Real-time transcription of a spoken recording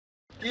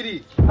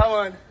Kitty, come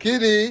on.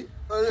 Kitty,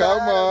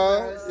 come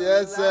on.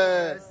 Yes,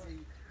 sir.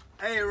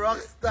 Hey,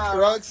 rockstar.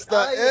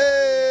 Rockstar.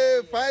 Hey,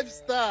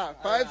 5-star.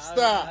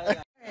 5-star.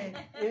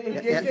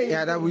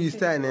 Yeah, that we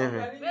stand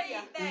there.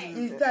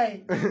 He's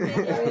time.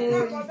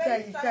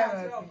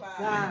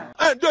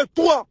 Un, deux,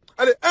 trois.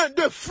 Allez, un,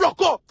 deux,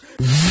 flocon.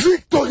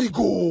 Victory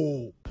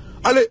go.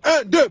 Allez,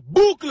 un, deux,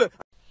 boucle.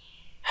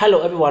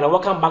 Hello everyone and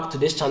welcome back to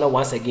this channel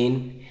once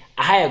again.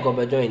 I got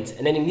my joint,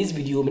 and then in this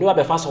video, we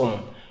have first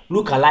one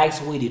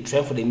lookalikes with the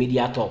trend for the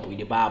media top with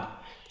the Bab.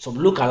 So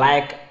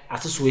lookalike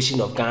association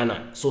of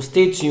Ghana. So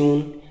stay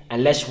tuned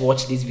and let's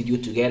watch this video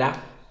together.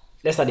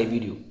 Let's start the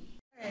video.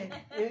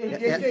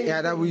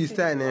 Yeah, that we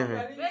stand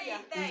there.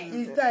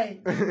 He's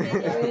time.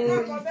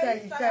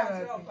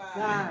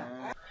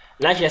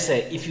 Like I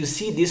said, if you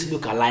see this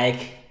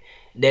lookalike,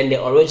 then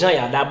the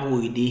original Dabo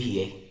will be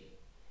here.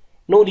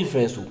 No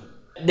difference.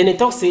 Then they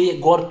talk say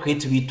God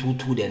create we two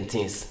them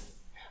things.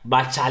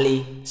 But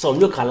Chale, some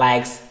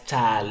lookalikes,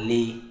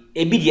 Chale,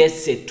 a bit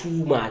say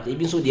too much,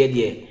 even so there,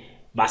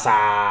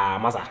 basa,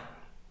 masa.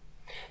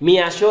 Me,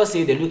 I sure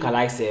say the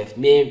lookalike self,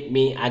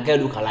 me, I get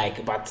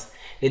lookalike, but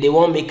they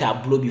won't make a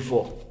blow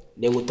before.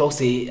 They will talk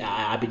say,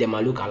 I be them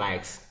a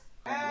lookalikes.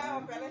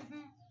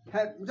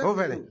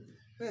 Over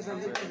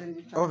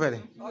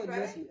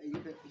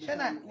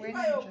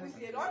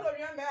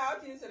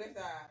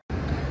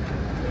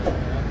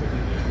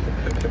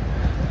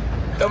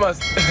Thomas.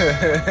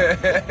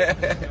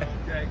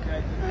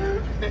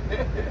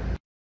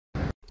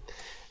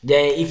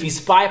 Then if you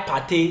spy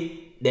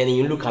party, then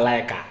you look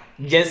alike.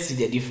 Just see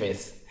the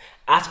difference.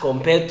 As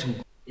compared to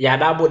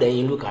Dabo, then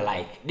you look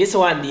alike. This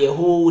one the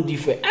whole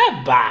different.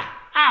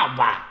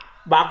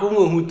 But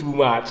who too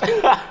much.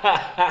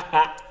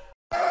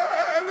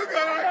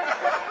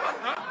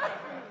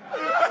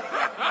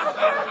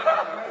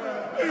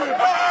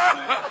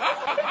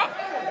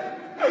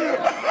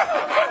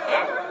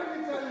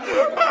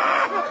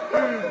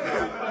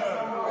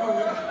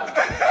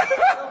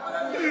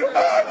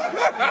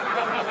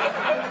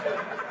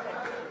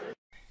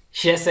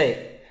 She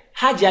said,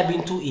 Hajia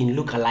Bintu in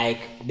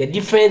lookalike. The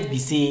difference be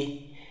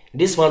say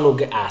this one will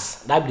get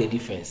us. That be the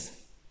difference.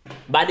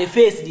 But the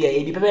face there,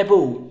 it be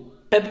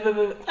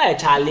pepper,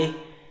 Chale.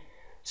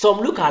 Some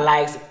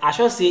lookalikes, I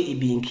should say it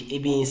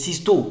be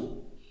insisto.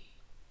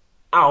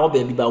 Ah,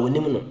 baby, but we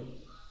never know.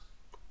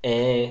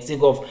 Say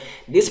of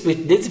this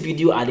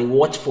video I they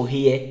watch for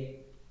here.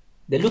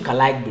 The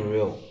lookalike be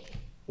real.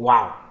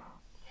 Wow.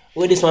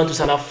 Where this one to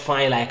stand up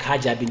fine like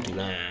Hajia Bintu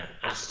na,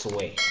 I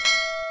swear.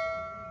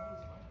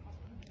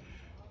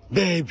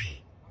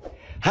 Baby,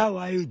 how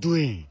are you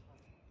doing?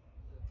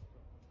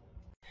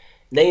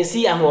 Then you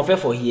see I'm offer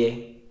for here.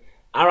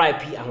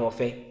 RIP I'm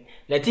offer.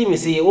 The team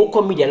is say all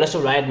comedian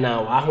also right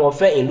now. I'm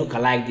offer in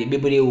lookalike the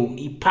baby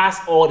he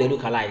pass all the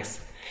lookalikes.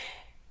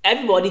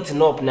 Everybody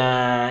turn up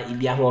na it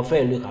be I'm offer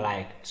in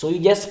lookalike. So you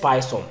just spy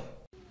some.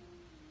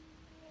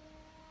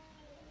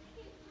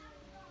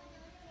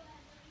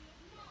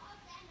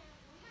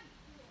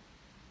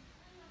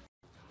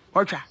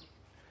 Watcha.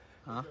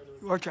 Huh?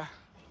 Watcha.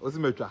 What's the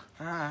matter?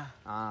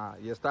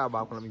 You start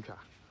about me.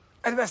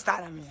 I never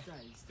start me.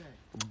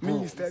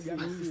 Minister.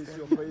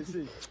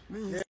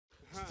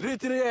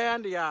 Street in the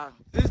end, yeah.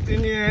 Street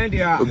in the end,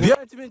 yeah. We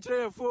are to be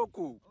trained for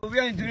cool. We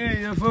are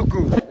trained for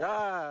cool.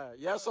 Yeah,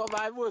 yes,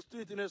 survival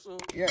street in the soul.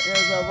 Yes,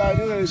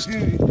 survival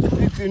street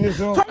in the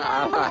soul.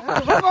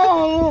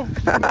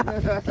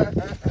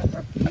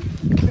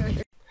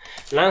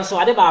 Now, so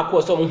I did about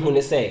what someone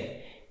who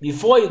say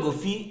before you go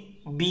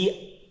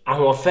be I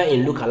want fair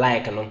in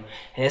lookalike no.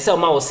 And say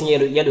ma was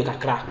yellow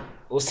kakra.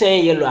 O say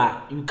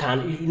yellow you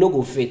no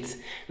go fit.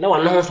 Now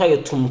I know how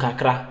you tum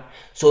kakra.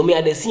 So me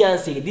I dey see and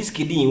say this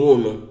kid in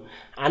own no.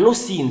 I no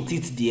see in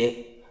tit there,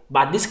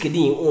 but this kid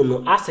in own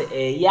no as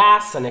a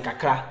yas and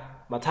kakra.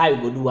 But how you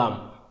go do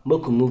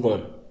make you move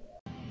on.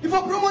 If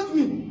you promote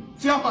me,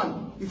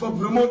 chairman, if you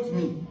promote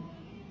me,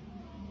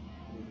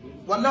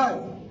 wallahi,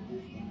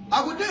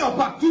 I go do your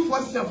back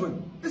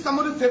 247. If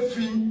somebody say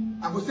free,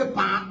 I go say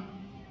pa.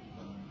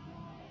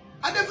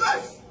 And the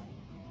first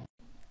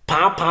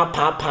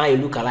Pa, you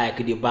look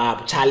alike the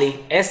Bab. Chale,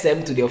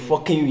 SM to the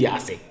fucking we are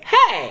say.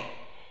 Hey!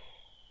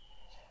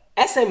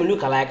 SM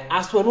look alike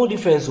as well, no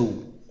difference.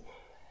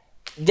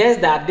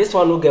 Just that this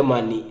one no get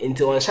money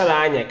until on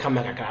Shata come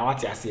back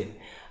what you say.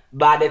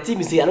 But the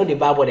team say I know the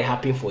Bab what they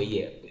happen for a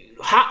year.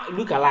 How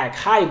look alike,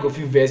 how you go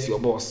feel verse your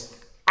boss?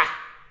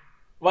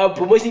 Well,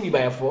 promotion be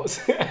by force.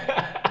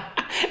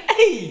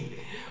 Hey!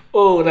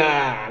 Oh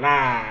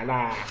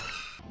nah.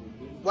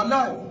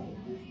 wallahi,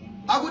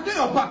 I go do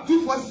your back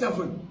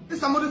 247. If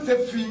somebody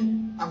say free,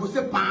 I go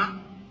say pa.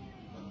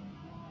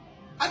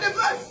 And the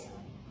first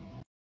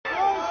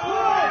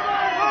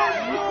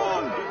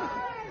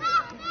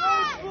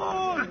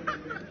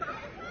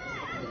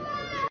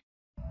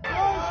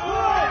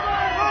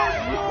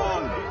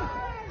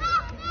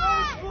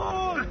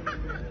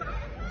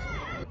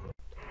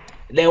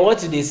then what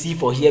do they see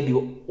for here be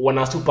one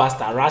a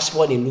superstar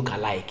Rashford in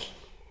lookalike.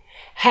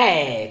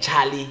 Hey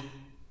Chale,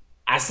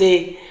 I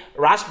say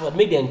Rashford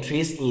make them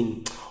trace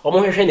in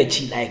almost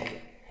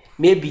like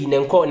maybe ne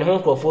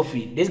home crop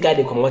free. This guy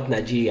they come out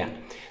Nigeria.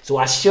 So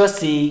I sure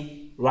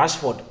say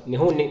Rashford ne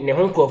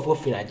home crop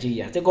free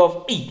Nigeria. Take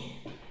off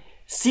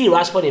see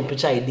Rashford in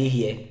picture day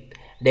here.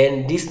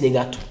 Then this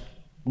nigga too.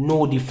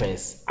 No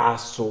difference. I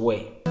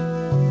swear.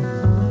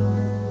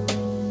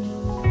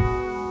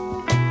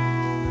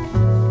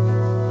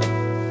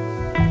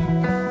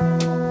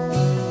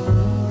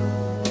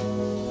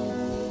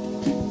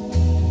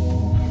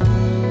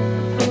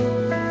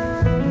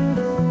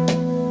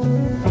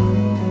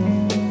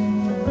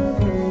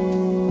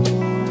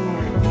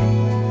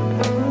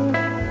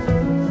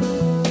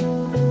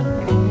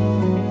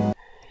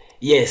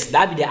 Yes,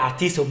 that be the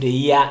artist of the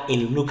year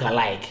in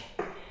lookalike.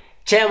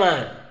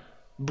 Chairman,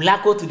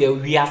 Blacko to the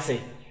Wiase.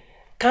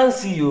 Can't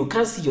see you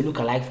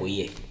lookalike for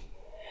year.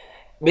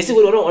 Messi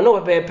will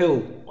no pepe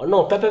or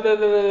no pepe.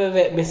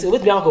 Messi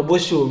with me uncle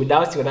show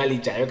without your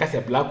knowledge. You can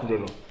say Blacko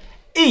no.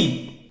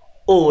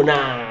 Oh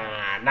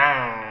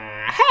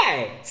nah.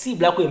 Hey, see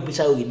Blacko in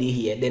picture we day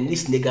here. Then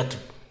this nigga too.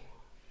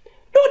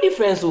 No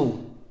difference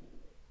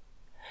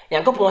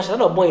Ya couple of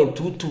Shata boy in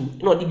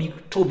 2-2. No, they be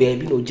 2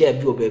 baby no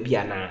JB or baby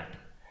na.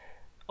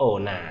 Oh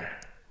nah,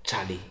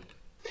 Chale.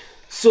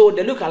 So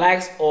the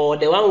lookalikes or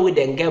the one with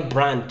them get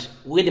brand,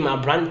 with them a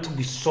brand to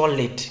be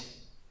solid.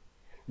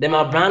 Them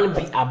a brand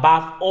be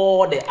above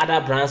all the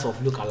other brands of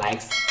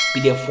lookalikes. Be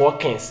the 4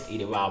 kings in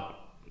the world.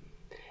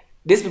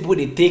 These people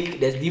they take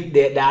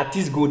the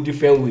artists go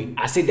different way.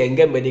 I say they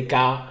get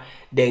medical,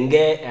 they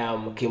get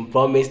Kim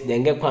Promise, they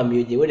get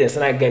Kwame. Where they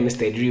say get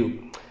Mr.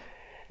 Drew.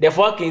 The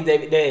 4 kings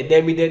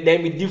they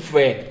be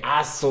different.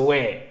 I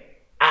swear.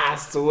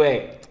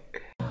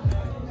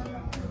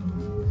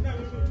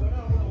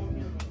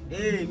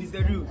 Hey,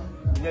 Mr. Drew,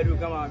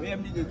 come on. We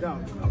have to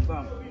come.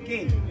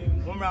 King,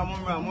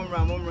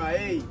 Mumra.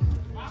 Hey,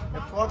 the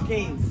 4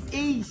 kings.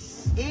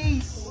 Ace.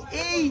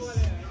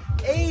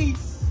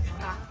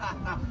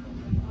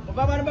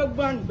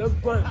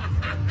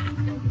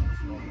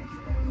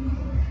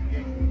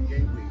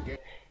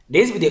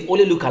 This be the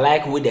only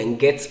lookalike who then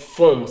gets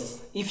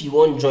forms. If you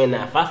want join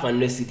a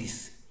 500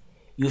 cities,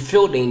 you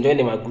feel they join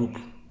them a group.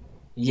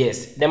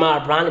 Yes, them our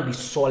brand be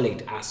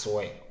solid as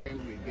well.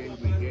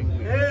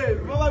 Hey,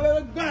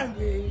 Mama, bang!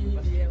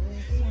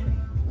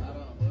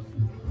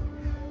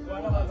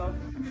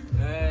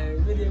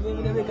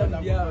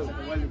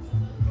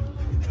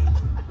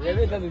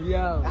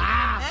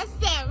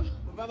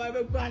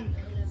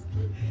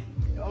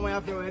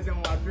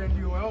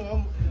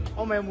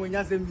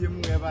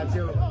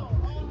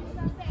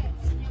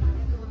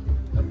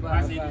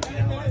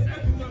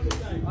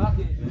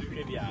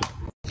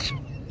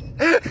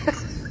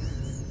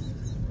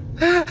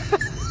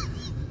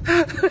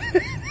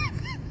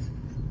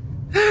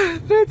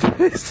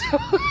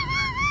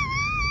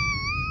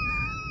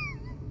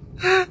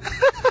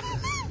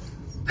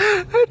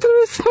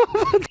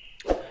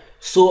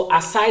 So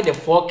aside the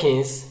 4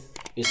 kings,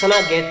 you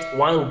gonna get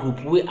one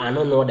group we I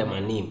don't know them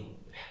name,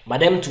 but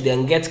them to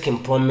then get Kim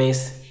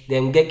Promise,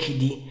 then get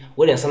Kiddy,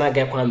 where they gonna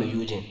get Kwame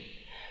Eugene.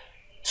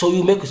 So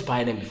you make us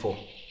spy them before.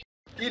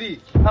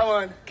 Kitty, come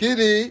on.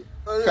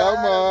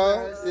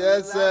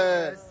 Yes,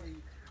 sir.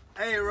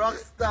 Hey,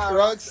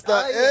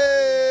 Rockstar.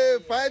 Hey,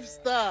 5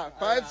 star.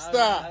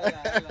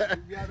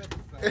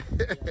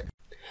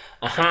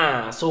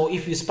 So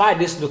if you spy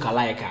this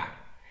lookalike,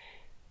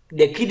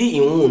 the Kiddy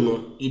in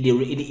one,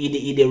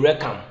 the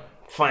recam,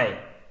 fine.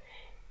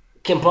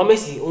 Can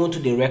promise you own to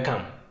the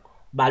recam,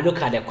 but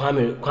look at the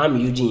Kwame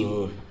Eugene in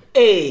one.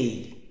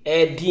 Hey,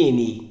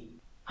 DNA.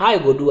 How you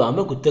go do? I'm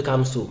going to take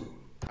him so.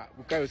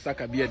 Bukayo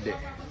Saka be there.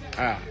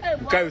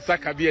 Bukayo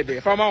Saka be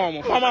there. Farmer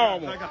homo.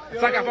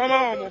 Saka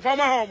farmer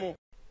homo.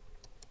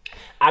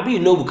 Abi you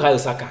know Bukayo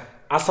Saka.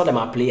 I saw them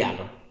a player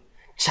no.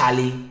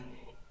 Chale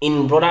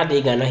in brother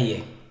day Ghana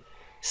here.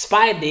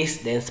 Spy this,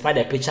 then spy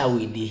the picture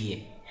we did here.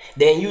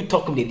 Then you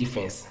talk the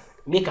difference.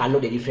 Make I know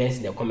the difference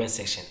in the comment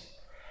section.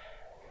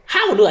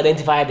 How do you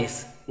identify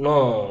this?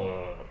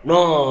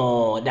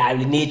 No, that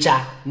is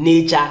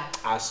nature,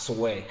 I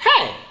swear.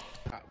 Hey!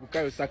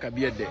 Bukayo Saka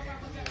be there.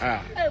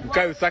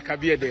 Bukayo Saka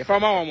be there.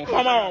 Farmer homo.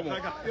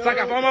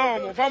 Saka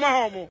farmer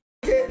homo.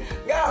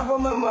 Yeah, for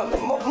me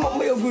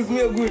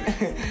good.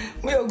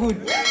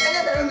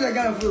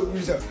 I'm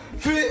good.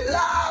 Free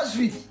last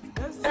week.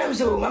 I'm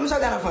so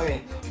gonna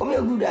for me.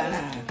 Good.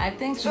 I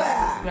think so,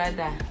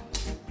 brother.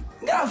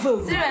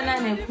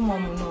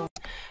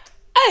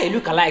 Hey,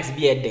 lookalikes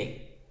be there.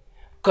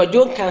 Cause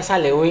don't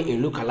cancel the way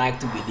in lookalike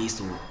to be this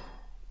one.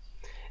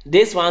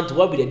 This one to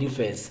what be the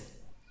difference?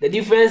 The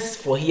difference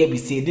for here be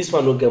say this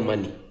one don't get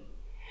money.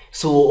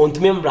 So on to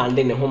me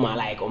branding the home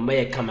like on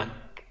my camera.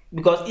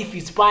 Because if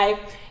you spy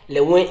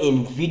the way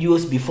in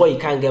videos before you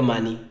can't get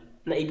money,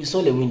 now it be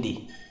so the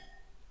windy.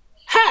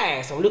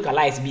 Hey, some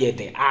lookalikes be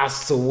there. I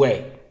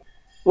swear.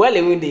 Well,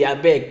 the windy I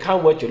beg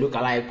can't watch your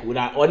lookalike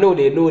without or no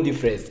they no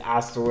difference. I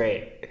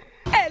swear.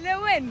 Hey,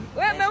 Lewin,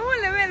 where my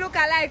Lewin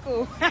lookalike?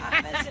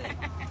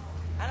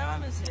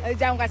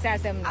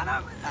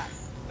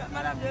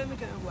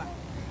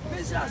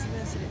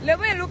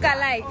 Lewin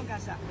lookalike.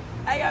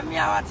 I am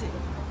Yawati.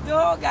 The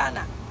whole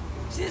Ghana.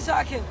 She's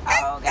talking.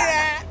 Oh,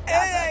 God.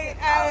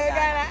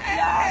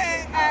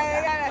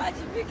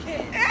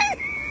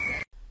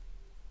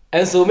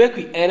 And so make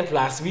we end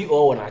plus we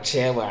all wanna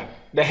share one.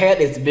 The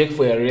head is big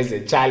for a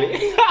reason, Chale.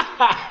 Hey,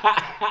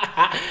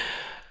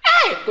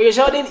 Kwadwo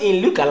Sheldon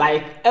in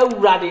lookalike.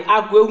 Everybody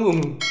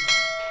aquarium.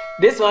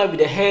 This one with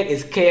the head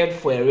is cared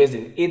for a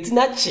reason. It's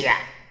not chair.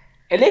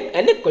 And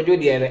let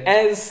Kwadwo there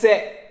and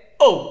say,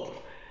 oh,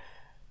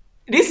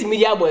 this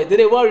media boy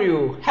didn't worry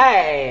you.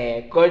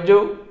 Hey,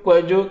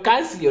 Kwadwo,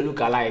 can't see your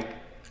lookalike.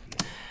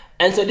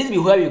 And so this be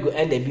where we go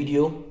end the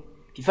video.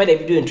 If you find the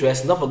video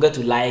interesting, don't forget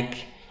to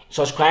like,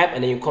 subscribe,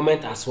 and then you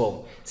comment as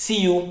well. See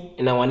you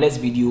in our next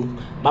video.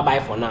 Bye bye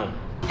for now.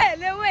 Hey,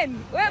 Lewen,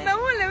 where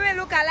Lewen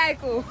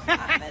lookalike?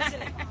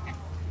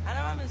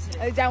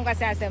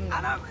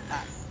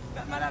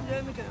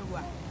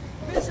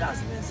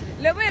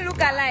 Lewen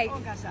lookalike.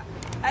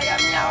 I am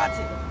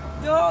Yawati.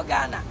 The whole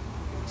Ghana.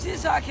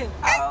 She's talking.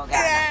 Oh,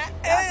 Ghana.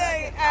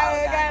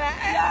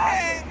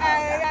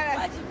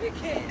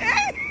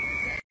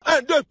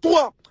 Un, deux,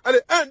 trois.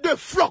 Allez, un, deux,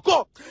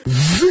 flocons.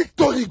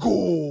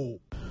 Victorigo.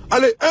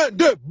 Allez, un,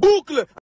 deux, boucle.